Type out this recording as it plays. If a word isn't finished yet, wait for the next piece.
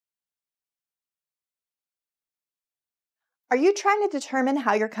Are you trying to determine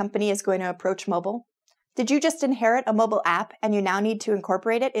how your company is going to approach mobile? Did you just inherit a mobile app and you now need to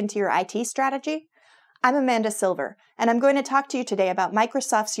incorporate it into your IT strategy? I'm Amanda Silver, and I'm going to talk to you today about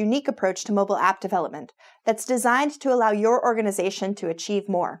Microsoft's unique approach to mobile app development that's designed to allow your organization to achieve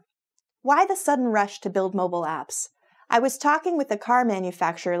more. Why the sudden rush to build mobile apps? I was talking with a car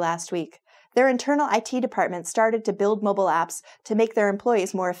manufacturer last week. Their internal IT department started to build mobile apps to make their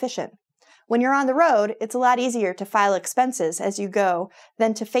employees more efficient. When you're on the road, it's a lot easier to file expenses as you go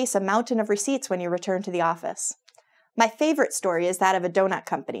than to face a mountain of receipts when you return to the office. My favorite story is that of a donut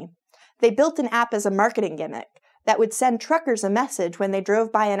company. They built an app as a marketing gimmick that would send truckers a message when they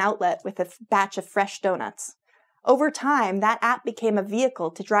drove by an outlet with a batch of fresh donuts. Over time, that app became a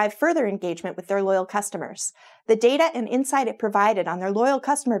vehicle to drive further engagement with their loyal customers. The data and insight it provided on their loyal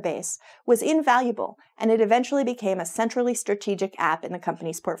customer base was invaluable, and it eventually became a centrally strategic app in the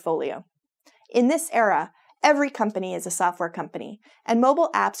company's portfolio. In this era, every company is a software company, and mobile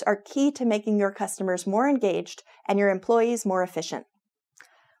apps are key to making your customers more engaged and your employees more efficient.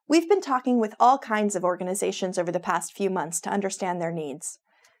 We've been talking with all kinds of organizations over the past few months to understand their needs.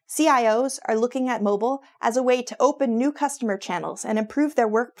 CIOs are looking at mobile as a way to open new customer channels and improve their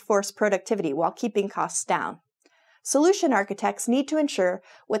workforce productivity while keeping costs down. Solution architects need to ensure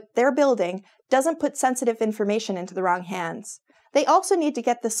what they're building doesn't put sensitive information into the wrong hands. They also need to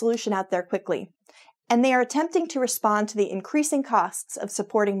get the solution out there quickly, and they are attempting to respond to the increasing costs of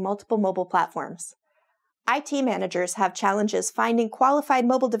supporting multiple mobile platforms. IT managers have challenges finding qualified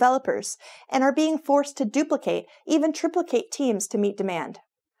mobile developers and are being forced to duplicate, even triplicate teams to meet demand.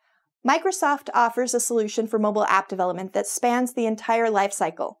 Microsoft offers a solution for mobile app development that spans the entire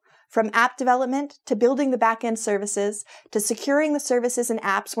lifecycle, from app development to building the back-end services, to securing the services and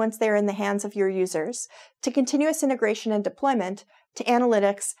apps once they're in the hands of your users, to continuous integration and deployment, to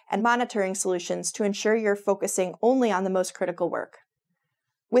analytics and monitoring solutions to ensure you're focusing only on the most critical work.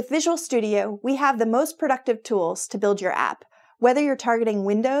 With Visual Studio, we have the most productive tools to build your app, whether you're targeting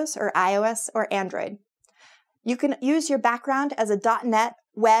Windows or iOS or Android. You can use your background as a .NET,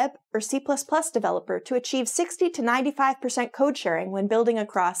 Web, or C++ developer to achieve 60 to 95% code sharing when building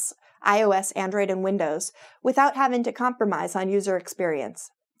across iOS, Android, and Windows without having to compromise on user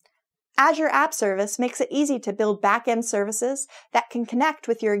experience. Azure App Service makes it easy to build back-end services that can connect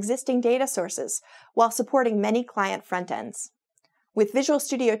with your existing data sources while supporting many client front ends. With Visual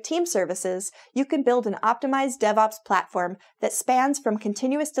Studio Team Services, you can build an optimized DevOps platform that spans from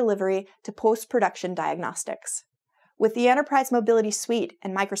continuous delivery to post-production diagnostics. With the Enterprise Mobility Suite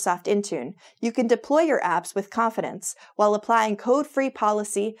and Microsoft Intune, you can deploy your apps with confidence while applying code-free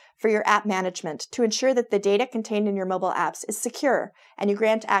policy for your app management to ensure that the data contained in your mobile apps is secure and you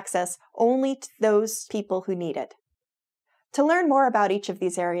grant access only to those people who need it. To learn more about each of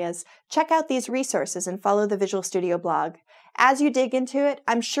these areas, check out these resources and follow the Visual Studio blog. As you dig into it,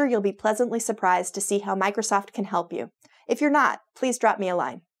 I'm sure you'll be pleasantly surprised to see how Microsoft can help you. If you're not, please drop me a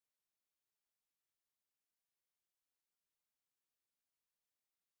line.